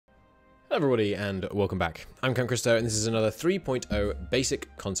Hello everybody and welcome back. I'm Christo and this is another 3.0 basic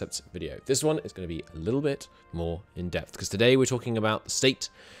concepts video. This one is going to be a little bit more in depth because today we're talking about the state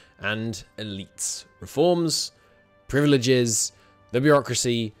and elites, reforms, privileges, the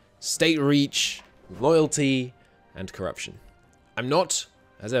bureaucracy, state reach, loyalty, and corruption. I'm not,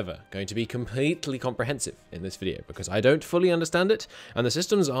 as ever, going to be completely comprehensive in this video because I don't fully understand it and the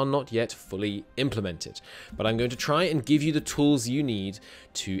systems are not yet fully implemented. But I'm going to try and give you the tools you need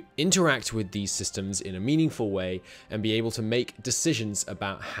to interact with these systems in a meaningful way and be able to make decisions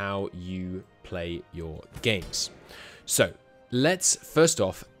about how you play your games. So let's first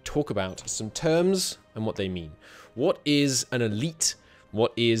off talk about some terms and what they mean. What is an elite?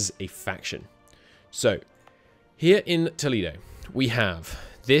 What is a faction? So here in Toledo, we have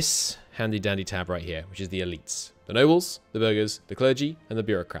this handy dandy tab right here, which is the elites. The nobles, the burghers, the clergy, and the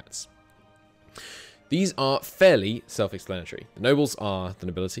bureaucrats. These are fairly self-explanatory. The nobles are the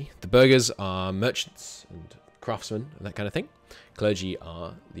nobility, the burghers are merchants and craftsmen and that kind of thing. Clergy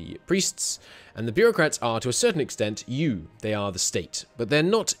are the priests, and the bureaucrats are, to a certain extent, you. They are the state, but they're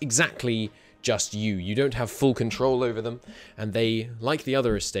not exactly just you. You don't have full control over them, and they, like the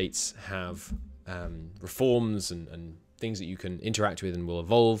other estates, have reforms and things that you can interact with and will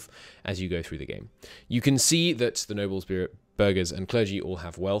evolve as you go through the game. You can see that the nobles, burghers, and clergy all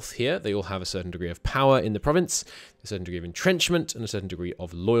have wealth here. They all have a certain degree of power in the province, a certain degree of entrenchment, and a certain degree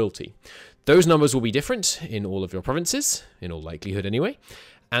of loyalty. Those numbers will be different in all of your provinces, in all likelihood anyway,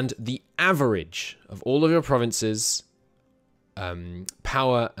 and the average of all of your provinces'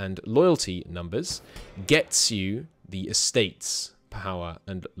 power and loyalty numbers gets you the estate's power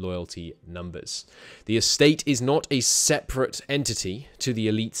and loyalty numbers. The estate is not a separate entity to the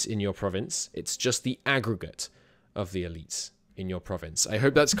elites in your province. It's just the aggregate of the elites in your province. I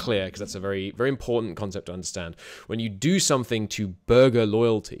hope that's clear because that's a very, very important concept to understand. When you do something to burgher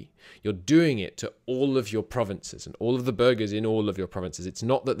loyalty, you're doing it to all of your provinces and all of the burghers in all of your provinces. It's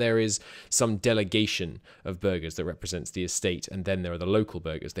not that there is some delegation of burghers that represents the estate and then there are the local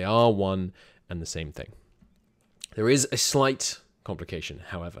burghers. They are one and the same thing. There is a slight complication,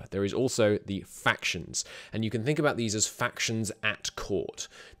 however. There is also the factions, and you can think about these as factions at court.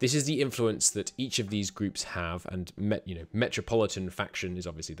 This is the influence that each of these groups have, and metropolitan faction is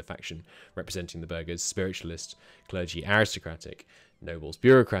obviously the faction representing the burghers, spiritualist, clergy, aristocratic, nobles,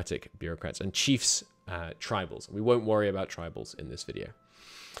 bureaucratic, bureaucrats, and chiefs, tribals. We won't worry about tribals in this video.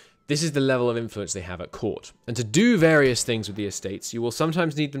 This is the level of influence they have at court. And to do various things with the estates, you will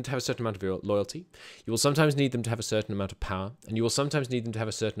sometimes need them to have a certain amount of loyalty, you will sometimes need them to have a certain amount of power, and you will sometimes need them to have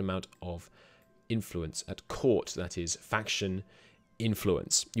a certain amount of influence at court, that is, faction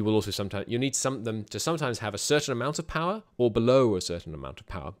influence. You will also need them to sometimes have a certain amount of power or below a certain amount of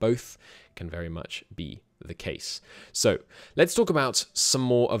power. Both can very much be the case. So let's talk about some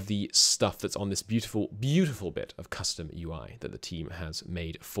more of the stuff that's on this beautiful, beautiful bit of custom UI that the team has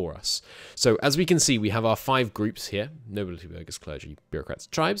made for us. So as we can see, we have our 5 groups here: nobility, burghers, clergy, bureaucrats,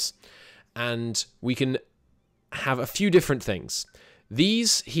 tribes, and we can have a few different things.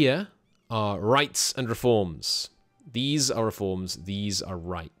 These here are rights and reforms. These are reforms, these are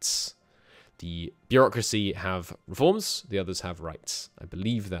rights. The bureaucracy have reforms, the others have rights. I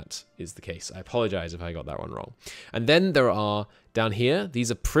believe that is the case. I apologize if I got that one wrong. And then there are, down here,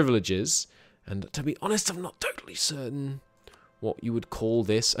 these are privileges. And to be honest, I'm not totally certain what you would call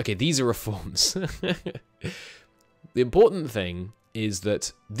this. Okay, these are reforms. The important thing is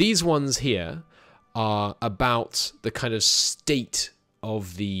that these ones here are about the kind of state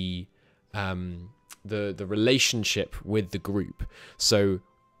of the relationship with the group. So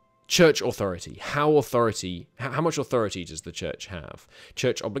church authority. How much authority does the church have?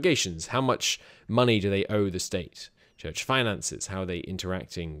 Church obligations. How much money do they owe the state? Church finances. How are they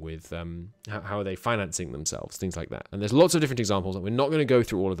interacting with, how are they financing themselves? Things like that. And there's lots of different examples, and we're not going to go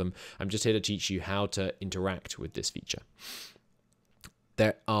through all of them. I'm just here to teach you how to interact with this feature.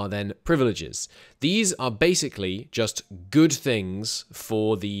 There are then privileges. These are basically just good things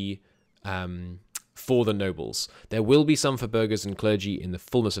for the nobles. There will be some for burghers and clergy in the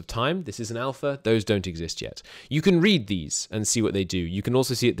fullness of time. This is an alpha. Those don't exist yet. You can read these and see what they do. You can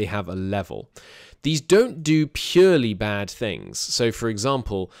also see that they have a level. These don't do purely bad things. So, for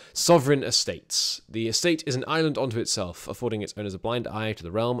example, sovereign estates. The estate is an island unto itself, affording its owners a blind eye to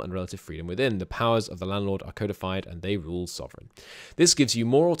the realm and relative freedom within. The powers of the landlord are codified and they rule sovereign. This gives you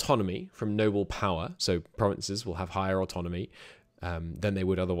more autonomy from noble power. So provinces will have higher autonomy than they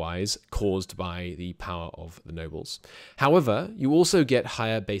would otherwise, caused by the power of the nobles. However, you also get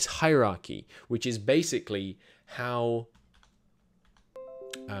higher base hierarchy, which is basically how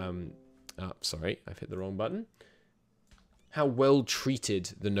sorry, I've hit the wrong button. how well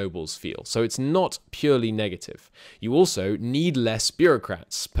treated the nobles feel. So it's not purely negative. You also need less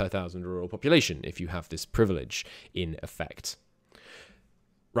bureaucrats per 1,000 rural population if you have this privilege in effect.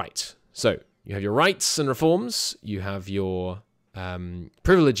 Right, so you have your rights and reforms, you have your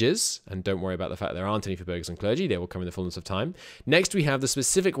privileges, and don't worry about the fact there aren't any for burghers and clergy, they will come in the fullness of time. Next we have the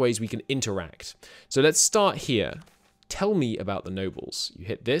specific ways we can interact. So let's start here. Tell me about the nobles. You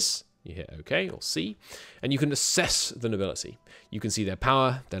hit this, you hit OK or C, and you can assess the nobility. You can see their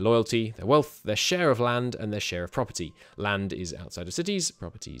power, their loyalty, their wealth, their share of land, and their share of property. Land is outside of cities,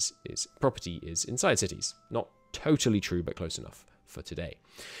 property is inside cities. Not totally true, but close enough for today.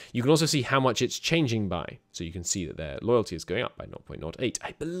 You can also see how much it's changing by. So you can see that their loyalty is going up by 0.08,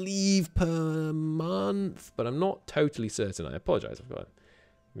 I believe per month, but I'm not totally certain. I apologize. Let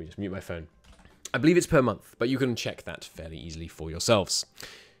me just mute my phone. I believe it's per month, but you can check that fairly easily for yourselves.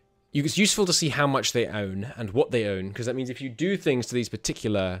 It's useful to see how much they own and what they own, because that means if you do things to these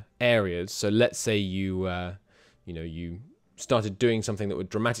particular areas, so let's say you started doing something that would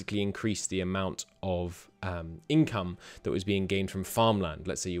dramatically increase the amount of income that was being gained from farmland.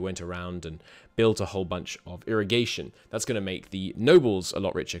 Let's say you went around and built a whole bunch of irrigation. That's going to make the nobles a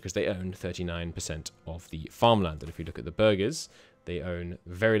lot richer because they own 39% of the farmland. And if you look at the burghers, they own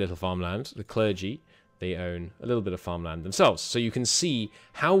very little farmland. The clergy, they own a little bit of farmland themselves. So you can see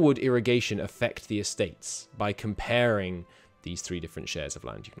how would irrigation affect the estates by comparing these three different shares of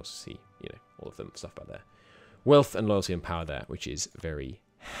land. You can also see, all of them stuff about there. Wealth and loyalty and power there, which is very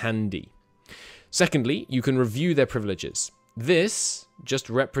handy. Secondly, you can review their privileges. This just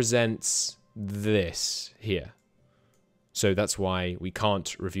represents this here. So that's why we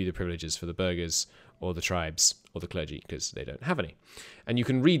can't review the privileges for the burghers or the tribes or the clergy, because they don't have any. And you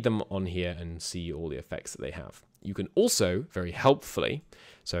can read them on here and see all the effects that they have. You can also, very helpfully,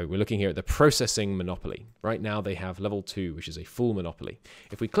 so we're looking here at the processing monopoly. Right now they have level 2, which is a full monopoly.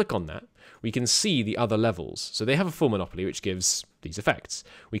 If we click on that, we can see the other levels. So they have a full monopoly, which gives these effects.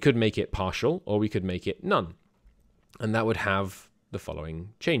 We could make it partial, or we could make it none. And that would have the following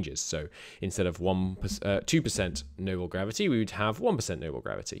changes. So instead of 2% noble gravity, we would have 1% noble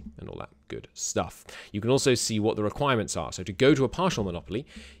gravity and all that good stuff. You can also see what the requirements are. So to go to a partial monopoly,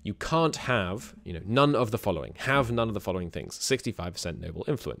 you can't have, none of the following. Have none of the following things. 65% noble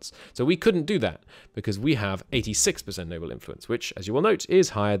influence. So we couldn't do that because we have 86% noble influence, which, as you will note,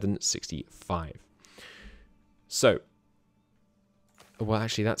 is higher than 65. So, well,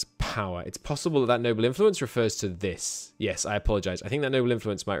 actually, that's power. It's possible that that noble influence refers to this. Yes, I apologize. I think that noble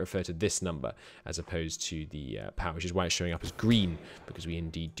influence might refer to this number as opposed to the power, which is why it's showing up as green, because we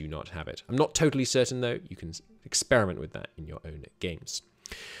indeed do not have it. I'm not totally certain, though. You can experiment with that in your own games.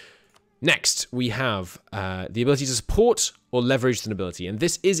 Next, we have the ability to support or leverage the nobility, and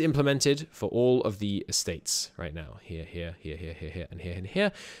this is implemented for all of the estates right now. Here, here, here, here, here, here, and here, and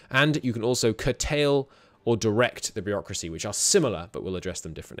here. And you can also curtail or direct the bureaucracy, which are similar, but we'll address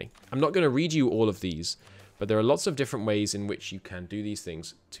them differently. I'm not going to read you all of these, but there are lots of different ways in which you can do these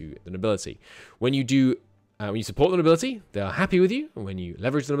things to the nobility. When you support the nobility, they are happy with you, and when you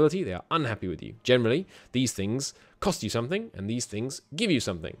leverage the nobility, they are unhappy with you. Generally, these things cost you something, and these things give you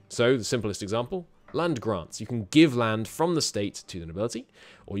something. So the simplest example, land grants. You can give land from the state to the nobility,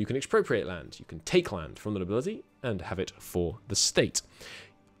 or you can expropriate land. You can take land from the nobility and have it for the state.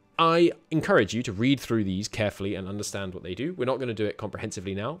 I encourage you to read through these carefully and understand what they do. We're not going to do it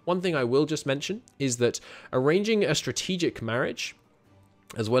comprehensively now. One thing I will just mention is that arranging a strategic marriage,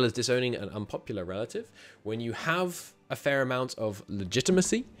 as well as disowning an unpopular relative, when you have a fair amount of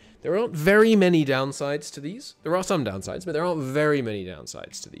legitimacy, there aren't very many downsides to these. There are some downsides, but there aren't very many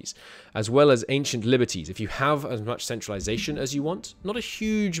downsides to these. As well as ancient liberties. If you have as much centralization as you want, not a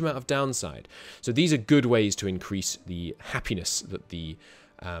huge amount of downside. So these are good ways to increase the happiness that the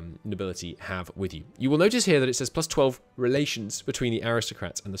nobility have with you. You will notice here that it says plus 12 relations between the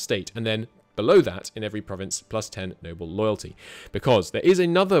aristocrats and the state, and then below that, in every province, plus 10 noble loyalty, because there is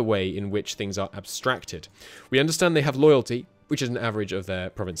another way in which things are abstracted. We understand they have loyalty, which is an average of their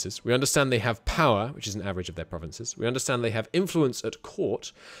provinces. We understand they have power, which is an average of their provinces. We understand they have influence at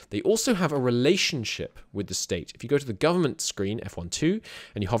court. They also have a relationship with the state. If you go to the government screen, F12,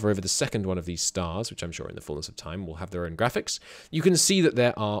 and you hover over the second one of these stars, which I'm sure in the fullness of time will have their own graphics, you can see that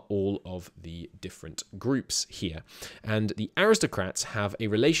there are all of the different groups here. And the aristocrats have a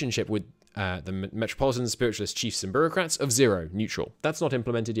relationship with the metropolitans, spiritualists, chiefs, and bureaucrats of 0, neutral. That's not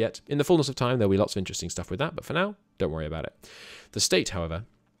implemented yet. In the fullness of time, there'll be lots of interesting stuff with that, but for now, don't worry about it. The state, however,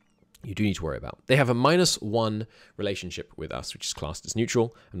 you do need to worry about. They have a -1 relationship with us, which is classed as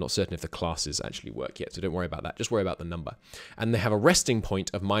neutral. I'm not certain if the classes actually work yet, so don't worry about that. Just worry about the number. And they have a resting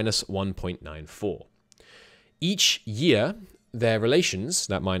point of -1.94. Each year, their relations,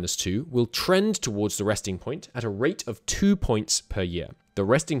 that -2, will trend towards the resting point at a rate of 2 points per year. The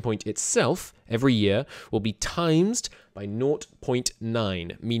resting point itself, every year, will be times by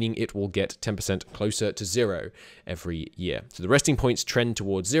 0.9, meaning it will get 10% closer to 0 every year. So the resting points trend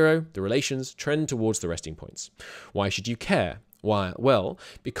towards 0, the relations trend towards the resting points. Why should you care? Why? Well,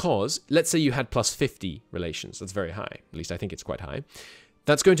 because let's say you had plus 50 relations. That's very high. At least I think it's quite high.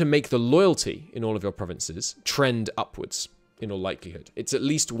 That's going to make the loyalty in all of your provinces trend upwards in all likelihood. It's at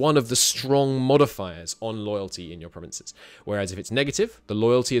least one of the strong modifiers on loyalty in your provinces. Whereas if it's negative, the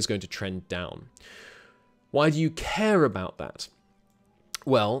loyalty is going to trend down. Why do you care about that?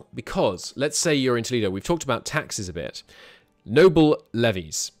 Well, because let's say you're in Toledo. We've talked about taxes a bit. Noble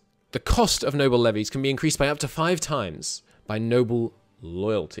levies. The cost of noble levies can be increased by up to 5 times by noble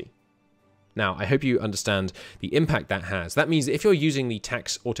loyalty. Now, I hope you understand the impact that has. That means that if you're using the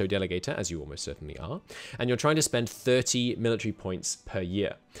tax auto-delegator, as you almost certainly are, and you're trying to spend 30 military points per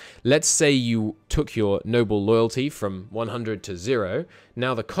year, let's say you took your noble loyalty from 100 to 0,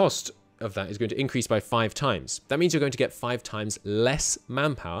 now the cost of that is going to increase by 5 times. That means you're going to get 5 times less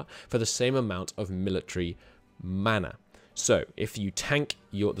manpower for the same amount of military mana. So if you tank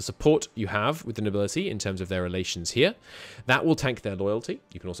the support you have with the nobility in terms of their relations here, that will tank their loyalty.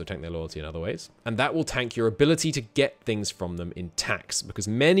 You can also tank their loyalty in other ways. And that will tank your ability to get things from them in tax, because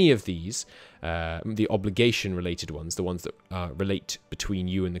many of these, the obligation-related ones, the ones that relate between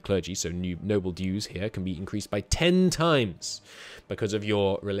you and the clergy, so noble dues here, can be increased by 10 times because of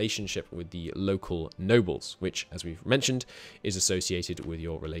your relationship with the local nobles, which, as we've mentioned, is associated with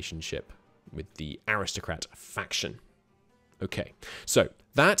your relationship with the aristocrat faction. Okay, so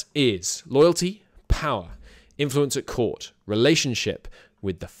that is loyalty, power, influence at court, relationship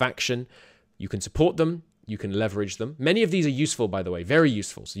with the faction. You can support them, you can leverage them. Many of these are useful, by the way, very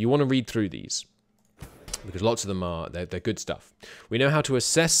useful. So you want to read through these because lots of them they're good stuff. We know how to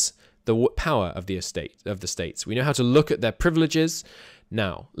assess the power of the states. We know how to look at their privileges.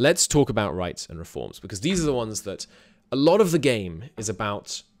 Now, let's talk about rights and reforms, because these are the ones that a lot of the game is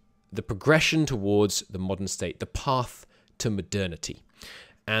about the progression towards the modern state, the path to modernity.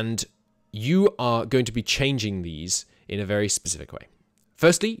 And you are going to be changing these in a very specific way.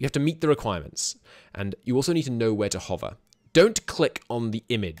 Firstly, you have to meet the requirements, and you also need to know where to hover. Don't click on the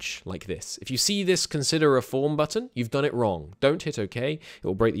image like this. If you see this consider reform button, you've done it wrong. Don't hit OK. It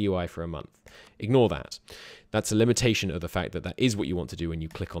will break the UI for a month. Ignore that. That's a limitation of the fact that that is what you want to do when you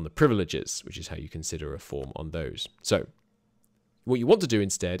click on the privileges, which is how you consider reform on those. So what you want to do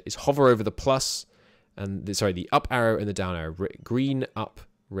instead is hover over the plus and the up arrow and the down arrow, green up,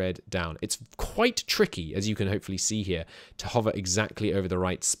 red down. It's quite tricky, as you can hopefully see here, to hover exactly over the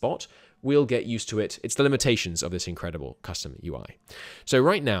right spot. We'll get used to it. It's the limitations of this incredible custom UI. So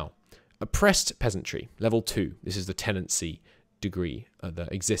right now, oppressed peasantry, level 2. This is the tenancy degree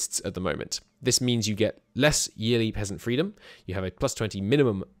that exists at the moment. This means you get less yearly peasant freedom, you have a plus 20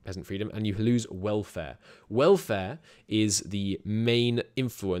 minimum peasant freedom, and you lose welfare. Welfare is the main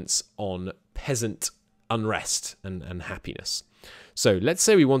influence on peasant unrest and happiness. So let's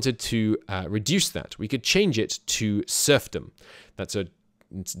say we wanted to reduce that. We could change it to serfdom.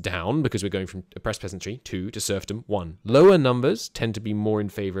 It's down because we're going from oppressed peasantry 2 to serfdom 1. Lower numbers tend to be more in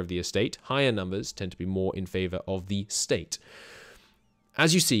favor of the estate. Higher numbers tend to be more in favor of the state.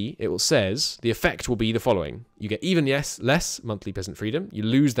 As you see, it says the effect will be the following. You get even less monthly peasant freedom. You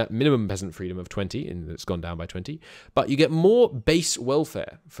lose that minimum peasant freedom of 20, and it's gone down by 20. But you get more base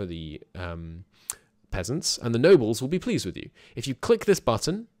welfare for the peasants, and the nobles will be pleased with you. If you click this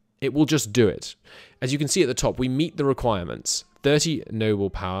button, it will just do it. As you can see at the top, we meet the requirements. 30 noble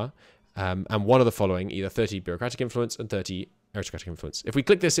power, and one of the following, either 30 bureaucratic influence and 30 aristocratic influence. If we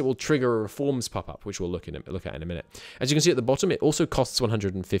click this, it will trigger a reforms pop-up, which we'll look at in a minute. As you can see at the bottom, it also costs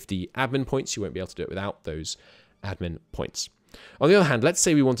 150 admin points. You won't be able to do it without those admin points. On the other hand, let's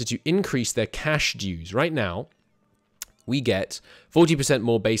say we wanted to increase their cash dues. Right now, we get 40%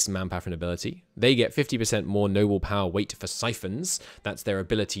 more base manpower for nobility. They get 50% more noble power weight for siphons. That's their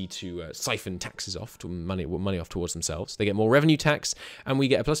ability to siphon taxes off, to money off towards themselves. They get more revenue tax, and we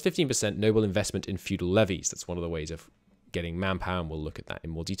get a plus 15% noble investment in feudal levies. That's one of the ways of getting manpower, and we'll look at that in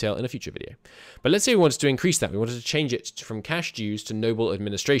more detail in a future video. But let's say we wanted to increase that. We wanted to change it from cash dues to noble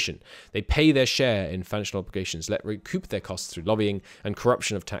administration. They pay their share in financial obligations, let recoup their costs through lobbying and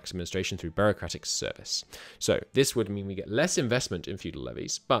corruption of tax administration through bureaucratic service. So this would mean we get less investment in feudal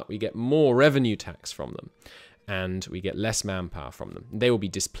levies, but we get more revenue tax from them, and we get less manpower from them. They will be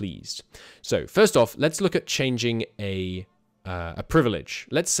displeased. So first off, let's look at changing a privilege.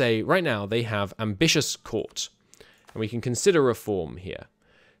 Let's say right now they have ambitious court, and we can consider reform here.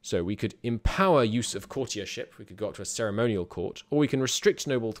 So we could empower use of courtiership, we could go up to a ceremonial court, or we can restrict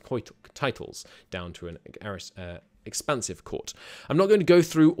noble titles down to an expansive court. I'm not going to go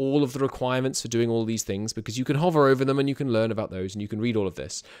through all of the requirements for doing all these things because you can hover over them and you can learn about those and you can read all of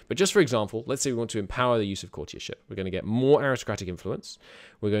this. But just for example, let's say we want to empower the use of courtiership. We're going to get more aristocratic influence.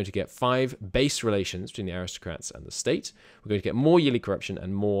 We're going to get 5 base relations between the aristocrats and the state. We're going to get more yearly corruption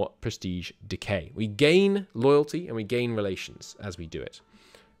and more prestige decay. We gain loyalty and we gain relations as we do it.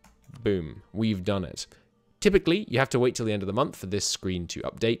 Boom, we've done it. Typically, you have to wait till the end of the month for this screen to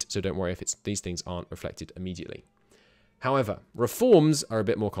update, so don't worry if these things aren't reflected immediately. However, reforms are a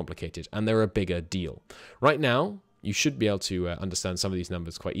bit more complicated and they're a bigger deal. Right now, you should be able to understand some of these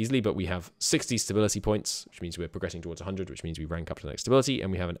numbers quite easily, but we have 60 stability points, which means we're progressing towards 100, which means we rank up to the next stability,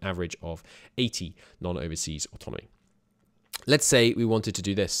 and we have an average of 80 non-overseas autonomy. Let's say we wanted to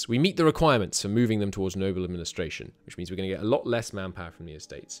do this. We meet the requirements for moving them towards noble administration, which means we're going to get a lot less manpower from the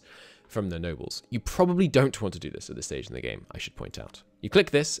estates, from the nobles. You probably don't want to do this at this stage in the game, I should point out. You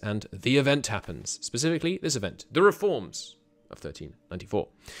click this and the event happens. Specifically, this event, the reforms of 1394.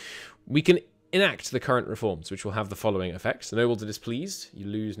 We can enact the current reforms, which will have the following effects. The nobles are displeased, you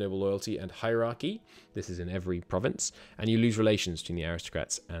lose noble loyalty and hierarchy. This is in every province. And you lose relations between the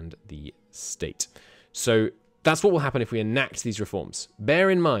aristocrats and the state. So that's what will happen if we enact these reforms.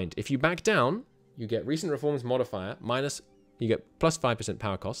 Bear in mind, if you back down, you get recent reforms modifier minus, you get plus 5%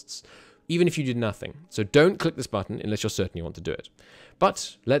 power costs, even if you did nothing. So don't click this button unless you're certain you want to do it.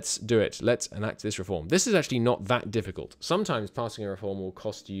 But let's do it. Let's enact this reform. This is actually not that difficult. Sometimes passing a reform will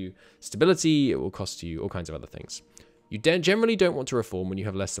cost you stability, it will cost you all kinds of other things. You generally don't want to reform when you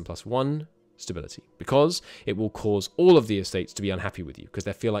have less than +1 stability, because it will cause all of the estates to be unhappy with you, because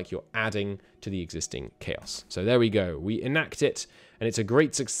they feel like you're adding to the existing chaos. So there we go. We enact it, and it's a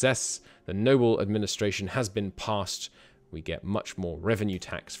great success. The noble administration has been passed. We get much more revenue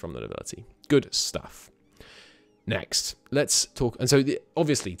tax from the nobility. Good stuff. Next, let's talk. And so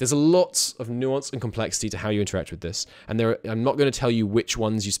obviously, there's a lot of nuance and complexity to how you interact with this. And I'm not going to tell you which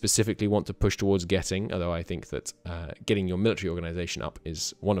ones you specifically want to push towards getting, although I think that getting your military organization up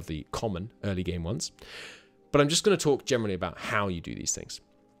is one of the common early game ones. But I'm just going to talk generally about how you do these things.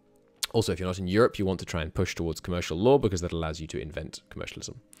 Also, if you're not in Europe, you want to try and push towards commercial law because that allows you to invent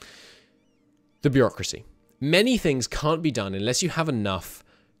commercialism. The bureaucracy. Many things can't be done unless you have enough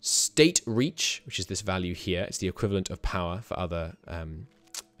state reach, which is this value here. It's the equivalent of power for other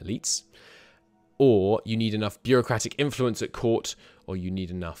elites. Or you need enough bureaucratic influence at court, or you need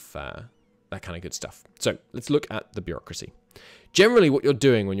enough that kind of good stuff. So let's look at the bureaucracy. Generally, what you're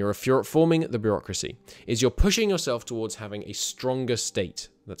doing when you're forming the bureaucracy is you're pushing yourself towards having a stronger state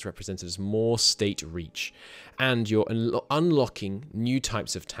that's represented as more state reach. And you're unlocking new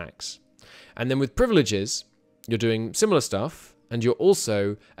types of tax. And then with privileges, you're doing similar stuff, and you're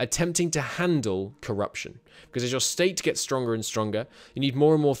also attempting to handle corruption. Because as your state gets stronger and stronger, you need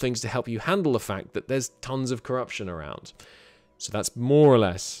more and more things to help you handle the fact that there's tons of corruption around. So that's more or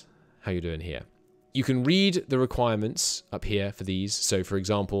less how you're doing here. You can read the requirements up here for these. So for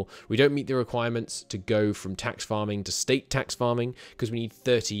example, we don't meet the requirements to go from tax farming to state tax farming because we need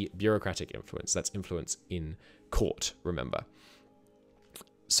 30 bureaucratic influence. That's influence in court, remember.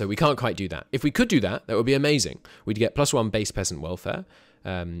 So we can't quite do that. If we could do that, that would be amazing. We'd get +1 base peasant welfare.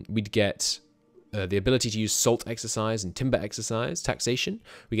 We'd get the ability to use salt exercise and timber exercise taxation.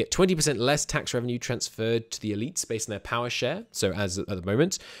 We get 20% less tax revenue transferred to the elites based on their power share. So as at the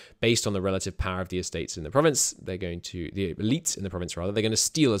moment, based on the relative power of the estates in the province, the elites in the province rather, they're going to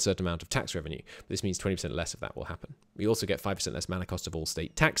steal a certain amount of tax revenue. This means 20% less of that will happen. We also get 5% less mana cost of all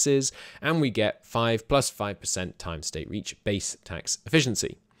state taxes, and we get 5 plus 5% times state reach base tax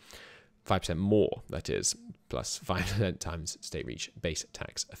efficiency. 5% more, that is, plus 5% times state reach base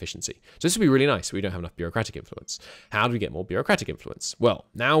tax efficiency. So this would be really nice. We don't have enough bureaucratic influence. How do we get more bureaucratic influence? Well,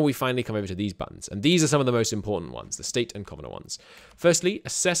 now we finally come over to these buttons, and these are some of the most important ones, the state and commoner ones. Firstly,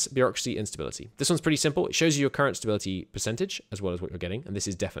 assess bureaucracy and stability. This one's pretty simple. It shows you your current stability percentage, as well as what you're getting, and this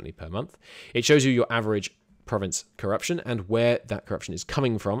is definitely per month. It shows you your average province corruption and where that corruption is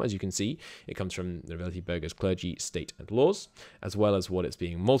coming from. As you can see, it comes from nobility, burghers, clergy, state, and laws, as well as what it's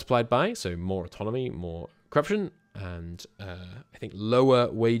being multiplied by. So more autonomy, more corruption, and I think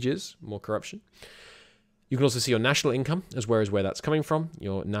lower wages, more corruption. You can also see your national income, as well as where that's coming from,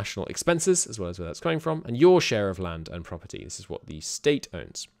 your national expenses, as well as where that's coming from, and your share of land and property. This is what the state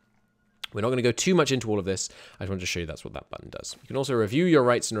owns. We're not going to go too much into all of this. I just wanted to show you that's what that button does. You can also review your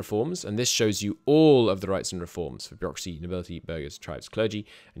rights and reforms, and this shows you all of the rights and reforms for bureaucracy, nobility, burghers, tribes, clergy,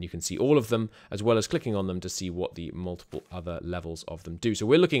 and you can see all of them, as well as clicking on them to see what the multiple other levels of them do. So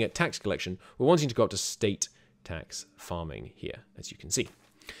we're looking at tax collection. We're wanting to go up to state tax farming here, as you can see.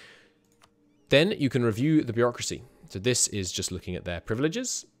 Then you can review the bureaucracy. So this is just looking at their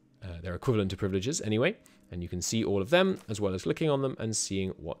privileges, their equivalent to privileges anyway, and you can see all of them as well as clicking on them and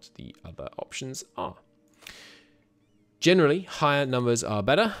seeing what the other options are. Generally, higher numbers are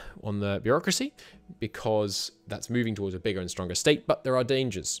better on the bureaucracy because that's moving towards a bigger and stronger state, but there are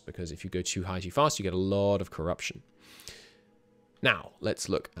dangers because if you go too high too fast, you get a lot of corruption. Now, let's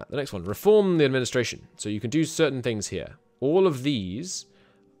look at the next one. Reform the administration. So you can do certain things here. All of these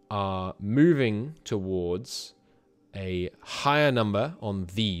are moving towards a higher number on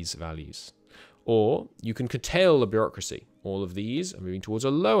these values. Or you can curtail the bureaucracy. All of these are moving towards a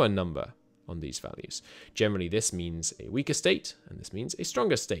lower number on these values. Generally, this means a weaker state, and this means a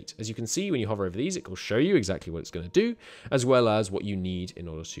stronger state. As you can see, when you hover over these, it will show you exactly what it's going to do, as well as what you need in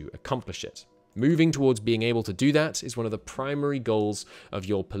order to accomplish it. Moving towards being able to do that is one of the primary goals of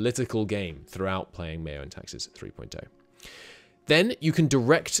your political game throughout playing MEIOU and Taxes 3.0. Then you can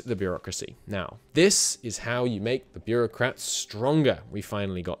direct the bureaucracy. Now, this is how you make the bureaucrats stronger. We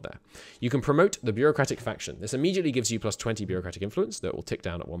finally got there. You can promote the bureaucratic faction. This immediately gives you plus 20 bureaucratic influence that will tick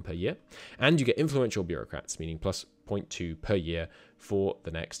down at 1 per year. And you get influential bureaucrats, meaning plus 0.2 per year for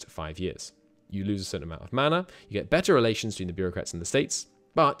the next 5 years. You lose a certain amount of mana. You get better relations between the bureaucrats and the states.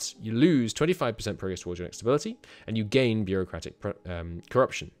 But you lose 25% progress towards your next stability, and you gain bureaucratic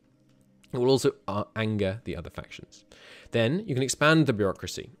corruption. It will also anger the other factions. Then you can expand the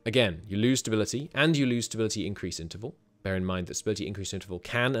bureaucracy. Again, you lose stability, and you lose stability increase interval. Bear in mind that stability increase interval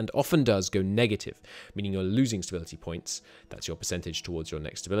can and often does go negative, meaning you're losing stability points. That's your percentage towards your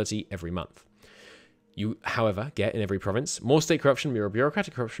next stability every month. You, however, get in every province more state corruption, more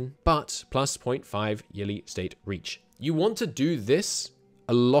bureaucratic corruption, but plus 0.5 yearly state reach. You want to do this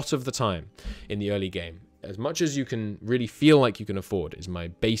a lot of the time in the early game. As much as you can really feel like you can afford is my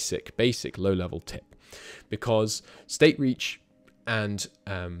basic low-level tip. Because state reach and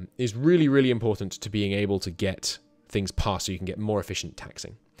is really, really important to being able to get things passed so you can get more efficient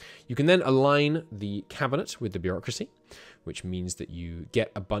taxing. You can then align the cabinet with the bureaucracy, which means that you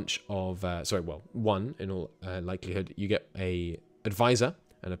get a bunch of, one in all likelihood, you get a advisor,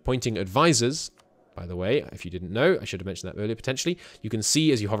 and appointing advisors. By the way, if you didn't know, I should have mentioned that earlier potentially. You can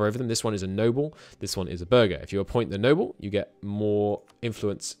see as you hover over them, this one is a noble, this one is a burgher. If you appoint the noble, you get more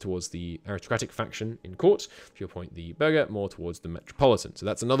influence towards the aristocratic faction in court. If you appoint the burgher, more towards the metropolitan. So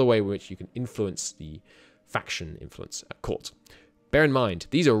that's another way in which you can influence the faction influence at court. Bear in mind,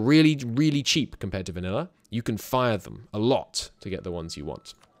 these are really, really cheap compared to vanilla. You can fire them a lot to get the ones you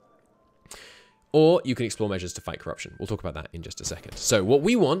want. Or you can explore measures to fight corruption. We'll talk about that in just a second. So what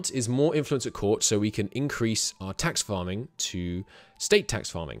we want is more influence at court so we can increase our tax farming to state tax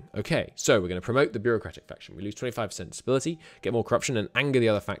farming. Okay, so we're going to promote the bureaucratic faction. We lose 25% stability, get more corruption and anger the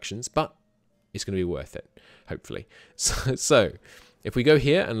other factions, but it's going to be worth it, hopefully. So if we go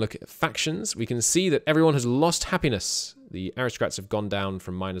here and look at factions, we can see that everyone has lost happiness. The aristocrats have gone down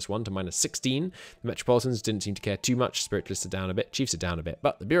from -1 to -16. The metropolitans didn't seem to care too much. Spiritualists are down a bit. Chiefs are down a bit.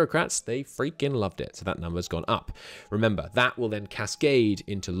 But the bureaucrats, they freaking loved it. So that number's gone up. Remember, that will then cascade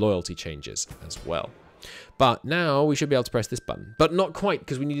into loyalty changes as well. But now we should be able to press this button. But not quite,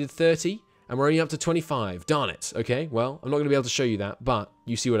 because we needed 30. And we're only up to 25. Darn it. Okay, well, I'm not going to be able to show you that. But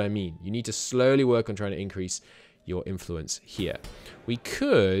you see what I mean. You need to slowly work on trying to increase your influence here. We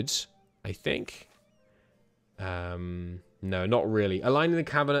could, I think... no, not really. Aligning the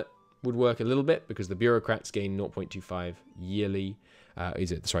cabinet would work a little bit because the bureaucrats gain 0.25 yearly.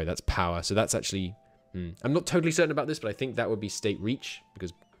 Sorry, that's power. So that's actually... I'm not totally certain about this, but I think that would be state reach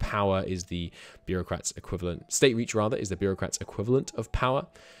because power is the bureaucrats' equivalent. State reach, rather, is the bureaucrats' equivalent of power.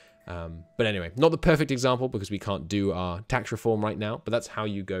 But anyway, not the perfect example because we can't do our tax reform right now, but that's how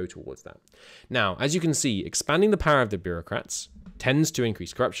you go towards that. Now, as you can see, expanding the power of the bureaucrats tends to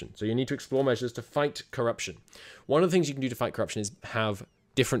increase corruption. So you need to explore measures to fight corruption. One of the things you can do to fight corruption is have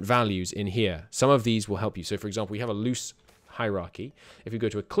different values in here. Some of these will help you. So for example, we have a loose hierarchy. If we go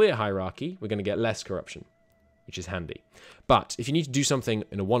to a clear hierarchy, we're going to get less corruption, which is handy. But if you need to do something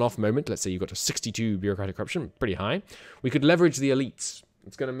in a one-off moment, let's say you've got a 62 bureaucratic corruption, pretty high, we could leverage the elites.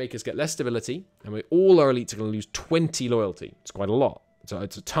 It's going to make us get less stability, and all our elites are going to lose 20 loyalty. It's quite a lot.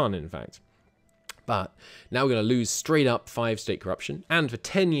 It's a ton, in fact. But now we're going to lose straight up 5 state corruption, and for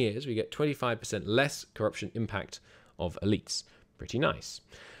 10 years we get 25% less corruption impact of elites. Pretty nice.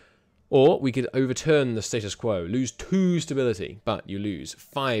 Or we could overturn the status quo, lose 2 stability, but you lose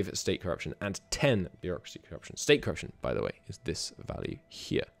 5 state corruption and 10 bureaucracy corruption. State corruption, by the way, is this value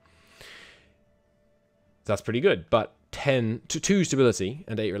here. That's pretty good, but 2 stability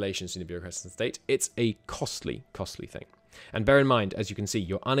and 8 relations between the bureaucrats and the state, it's a costly thing. And bear in mind, as you can see,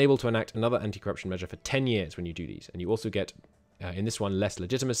 you're unable to enact another anti-corruption measure for 10 years when you do these, and you also get In this one, less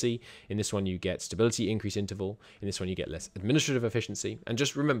legitimacy. In this one, you get stability increase interval. In this one, you get less administrative efficiency. And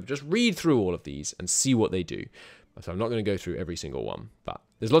just remember, just read through all of these and see what they do. So I'm not going to go through every single one, but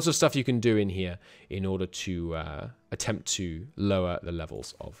there's lots of stuff you can do in here in order to attempt to lower the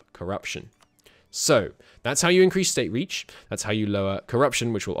levels of corruption. So that's how you increase state reach. That's how you lower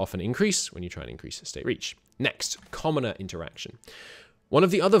corruption, which will often increase when you try and increase state reach. Next, commoner interaction. One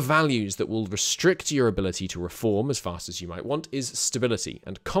of the other values that will restrict your ability to reform as fast as you might want is stability,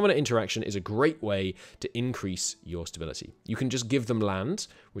 and commoner interaction is a great way to increase your stability. You can just give them land,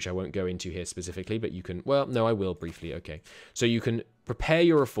 which I won't go into here specifically, but you can, well, no, I will briefly, okay. So you can prepare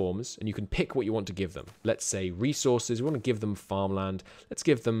your reforms, and you can pick what you want to give them. Let's say resources, we want to give them farmland. Let's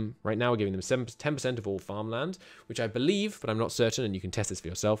give them, right now we're giving them 10% of all farmland, which I believe, but I'm not certain, and you can test this for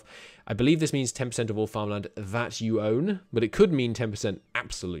yourself. I believe this means 10% of all farmland that you own, but it could mean 10%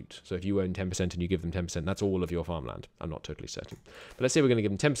 absolute. So if you own 10% and you give them 10%, that's all of your farmland. I'm not totally certain. But let's say we're going to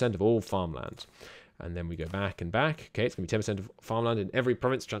give them 10% of all farmland. And then we go back and back. Okay, it's going to be 10% of farmland in every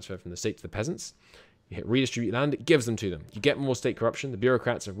province transferred from the state to the peasants. You hit redistribute land, it gives them to them. You get more state corruption. The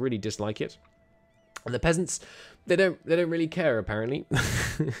bureaucrats really dislike it. And the peasants, they don't really care, apparently.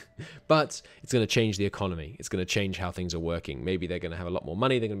 But it's going to change the economy. It's going to change how things are working. Maybe they're going to have a lot more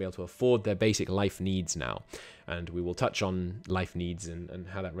money. They're going to be able to afford their basic life needs now. And we will touch on life needs and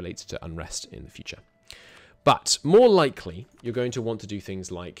how that relates to unrest in the future. But more likely, you're going to want to do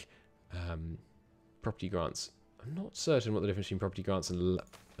things like property grants. I'm not certain what the difference between property grants and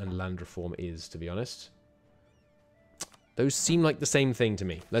land reform is, to be honest. Those seem like the same thing to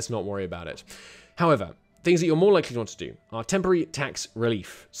me. Let's not worry about it. However, things that you're more likely to want to do are temporary tax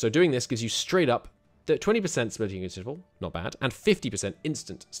relief. So doing this gives you straight up 20% stability interval, not bad, and 50%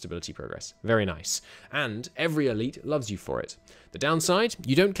 instant stability progress. Very nice. And every elite loves you for it. The downside,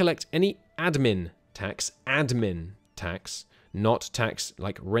 you don't collect any admin tax, not tax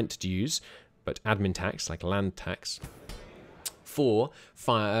like rent dues, but admin tax like land tax, for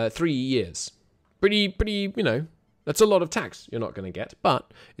 3 years. Pretty, you know, that's a lot of tax you're not going to get,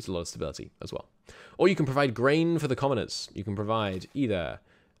 but it's a lot of stability as well. Or you can provide grain for the commoners. You can provide either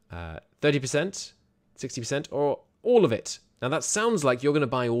 30%, 60%, or all of it. Now that sounds like you're going to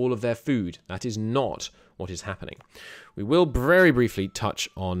buy all of their food. That is not what is happening. We will very briefly touch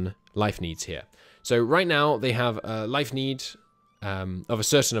on life needs here. So right now they have a life need of a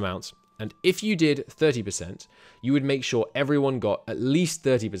certain amount. And if you did 30%, you would make sure everyone got at least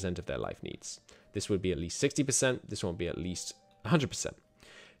 30% of their life needs. This would be at least 60%. This one would be at least 100%.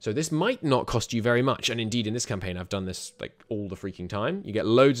 So this might not cost you very much. And indeed, in this campaign, I've done this like all the freaking time. You get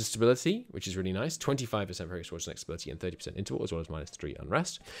loads of stability, which is really nice. 25% progress towards next stability and 30% interval, as well as -3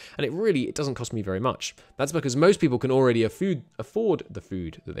 unrest. And it doesn't cost me very much. That's because most people can already afford the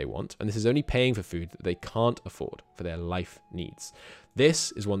food that they want. And this is only paying for food that they can't afford for their life needs.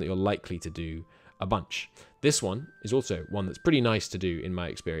 This is one that you're likely to do a bunch. This one is also one that's pretty nice to do in my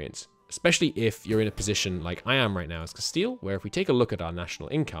experience, especially if you're in a position like I am right now as Castile, where if we take a look at our national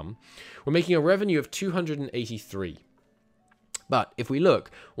income, we're making a revenue of 283. But if we look,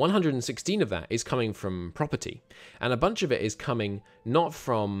 116 of that is coming from property, and a bunch of it is coming not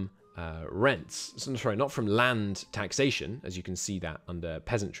from not from land taxation, as you can see that under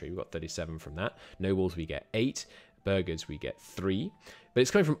peasantry. We've got 37 from that. Nobles, we get 8. Burghers, we get 3. But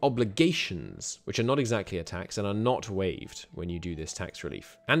it's coming from obligations, which are not exactly a tax and are not waived when you do this tax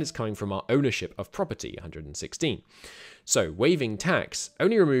relief. And it's coming from our ownership of property, 116. So waiving tax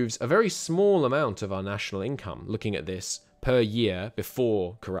only removes a very small amount of our national income. Looking at this per year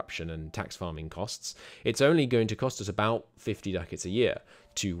before corruption and tax farming costs, it's only going to cost us about 50 ducats a year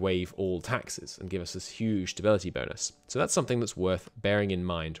to waive all taxes and give us this huge stability bonus. So that's something that's worth bearing in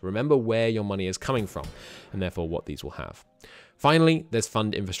mind. Remember where your money is coming from, and therefore what these will have. Finally, there's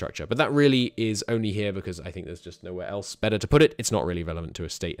fund infrastructure, but that really is only here because I think there's just nowhere else better to put it. It's not really relevant to a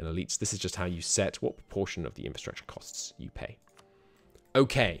state and elites. This is just how you set what proportion of the infrastructure costs you pay.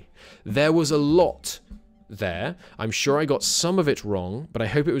 Okay, there was a lot there. I'm sure I got some of it wrong, but I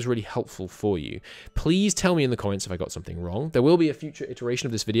hope it was really helpful for you. Please tell me in the comments if I got something wrong. There will be a future iteration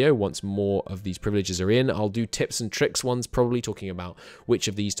of this video once more of these privileges are in. I'll do tips and tricks ones, probably talking about which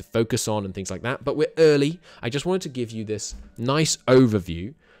of these to focus on and things like that, but we're early. I just wanted to give you this nice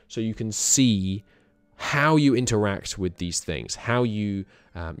overview so you can see how you interact with these things, how you,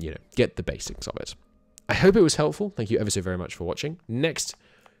 get the basics of it. I hope it was helpful. Thank you ever so very much for watching. Next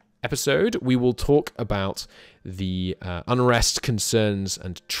episode, we will talk about the unrest, concerns,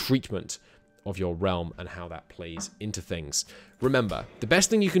 and treatment of your realm and how that plays into things. Remember, the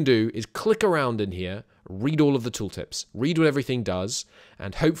best thing you can do is click around in here, read all of the tooltips, read what everything does,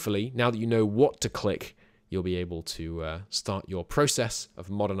 and hopefully, now that you know what to click, you'll be able to start your process of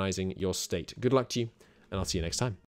modernizing your state. Good luck to you, and I'll see you next time.